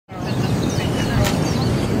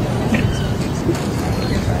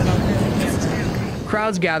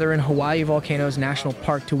Crowds gather in HAWAIʻI Volcanoes National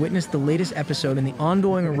Park to witness the latest episode in the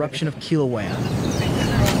ongoing eruption of Kilauea.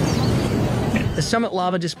 The summit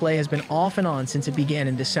lava display has been off and on since it began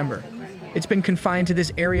in December. It's been confined to this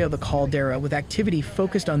area of the caldera with activity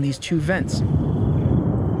focused on these two vents.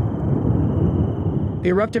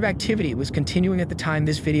 The eruptive activity was continuing at the time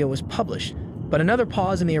this video was published, but another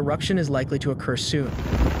pause in the eruption is likely to occur soon.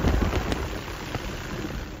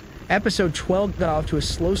 Episode 12 got off to a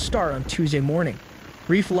slow start on Tuesday morning.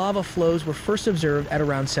 Brief lava flows were first observed at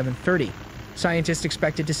around 7:30. Scientists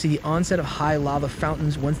expected to see the onset of high lava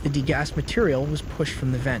fountains once the degassed material was pushed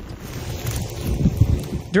from the vent.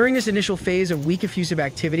 During this initial phase of weak effusive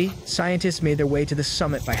activity, scientists made their way to the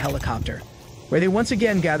summit by helicopter, where they once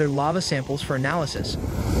again gathered lava samples for analysis.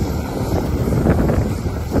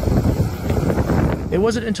 It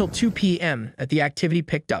wasn't until 2 p.m. that the activity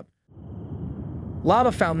picked up.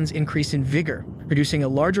 Lava fountains increased in vigor, producing a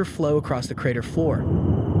larger flow across the crater floor.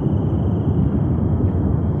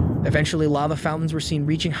 Eventually, lava fountains were seen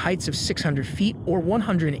reaching heights of 600 feet or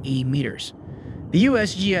 180 meters. The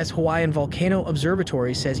USGS Hawaiian Volcano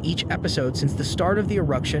Observatory says each episode since the start of the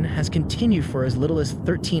eruption has continued for as little as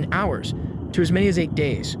 13 hours to as many as 8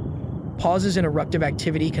 days. Pauses in eruptive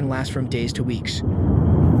activity can last from days to weeks.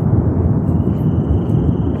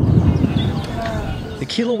 The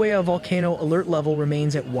Kilauea volcano alert level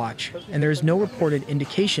remains at watch, and there is no reported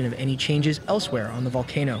indication of any changes elsewhere on the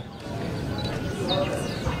volcano.